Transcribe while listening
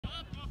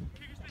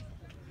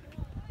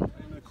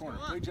corner.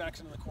 Play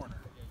Jackson in the corner.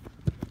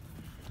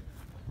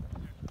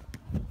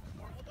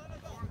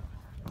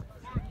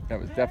 That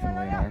was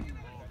definitely an arm.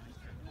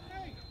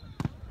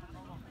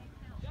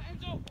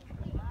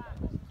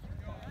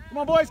 Come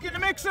on, boys, get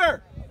in the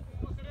mixer.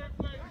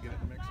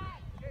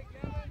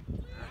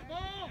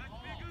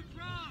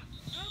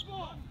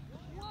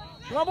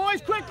 Come on,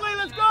 boys, quickly,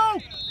 let's go.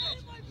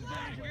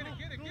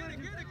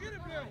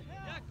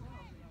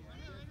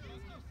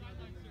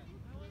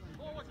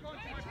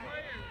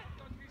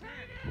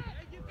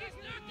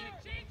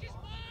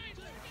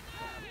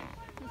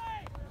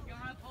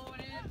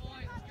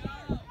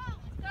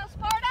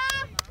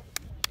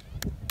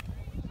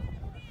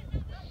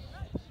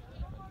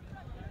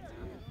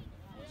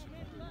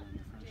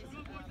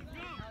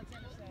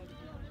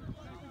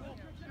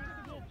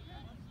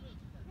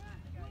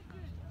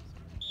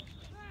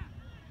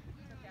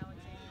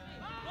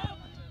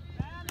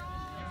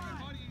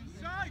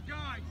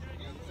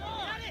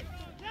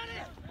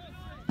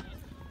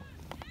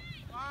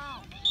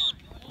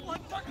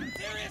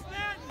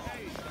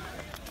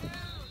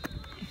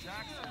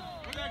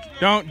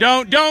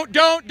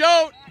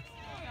 Don't.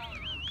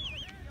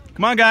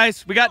 Come on,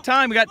 guys. We got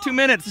time. We got 2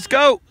 minutes. Let's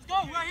go. Let's go,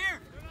 right here.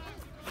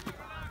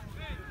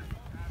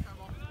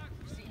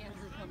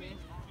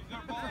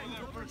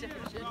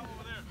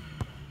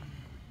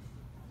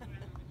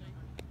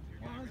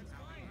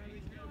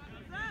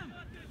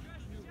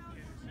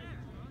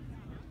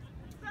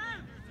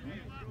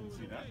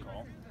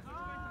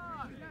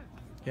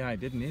 Yeah, I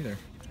didn't either.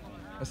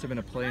 Must have been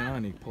a play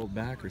on. He pulled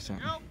back or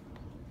something.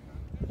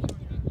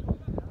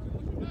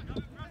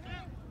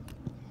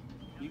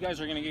 You guys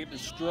are going to get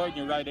destroyed in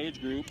your right age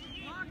group.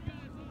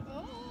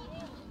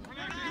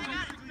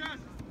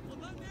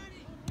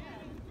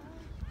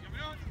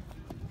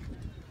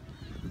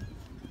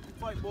 Keep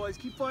fighting, boys.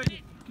 Keep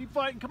fighting. Keep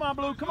fighting. Come on,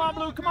 Blue. Come on,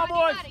 Blue. Come on,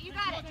 boys. You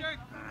got it.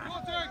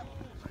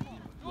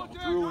 Go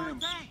through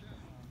him.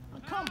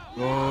 Come.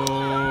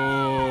 Oh.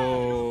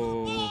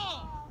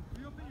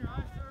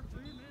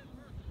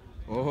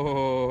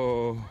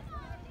 Oh.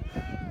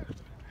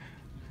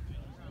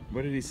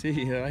 What did he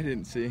see that I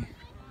didn't see?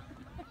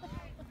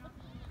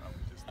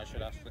 I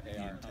should ask the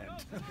AR.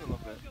 A little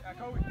bit.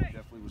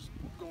 Definitely was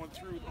going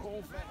through the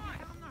whole thing.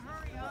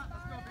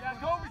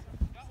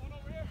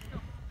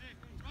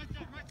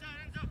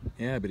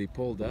 Yeah, but he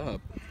pulled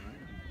up.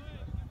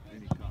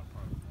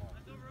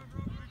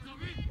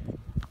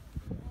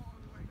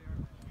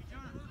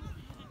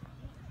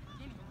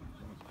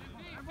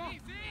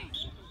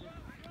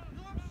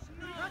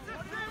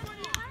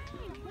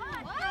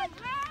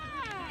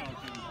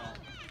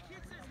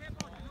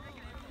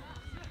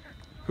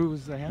 Who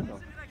was the handle?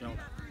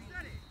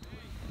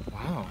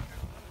 Wow.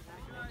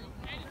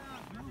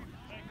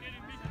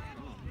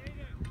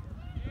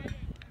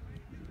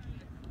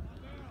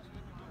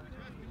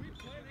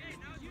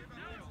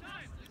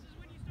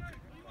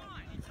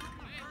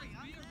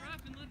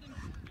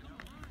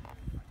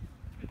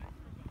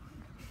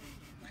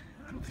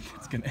 I don't think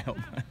it's going to help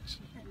much.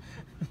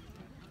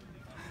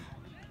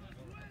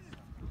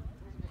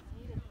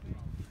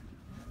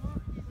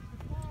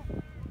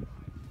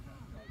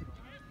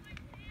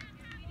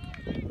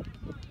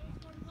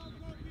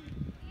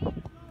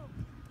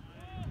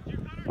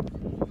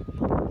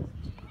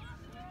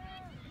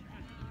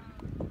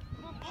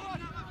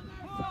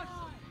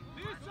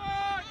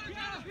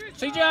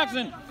 See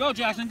Jackson. Go,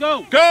 Jackson.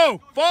 Go.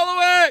 Go. Follow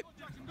it.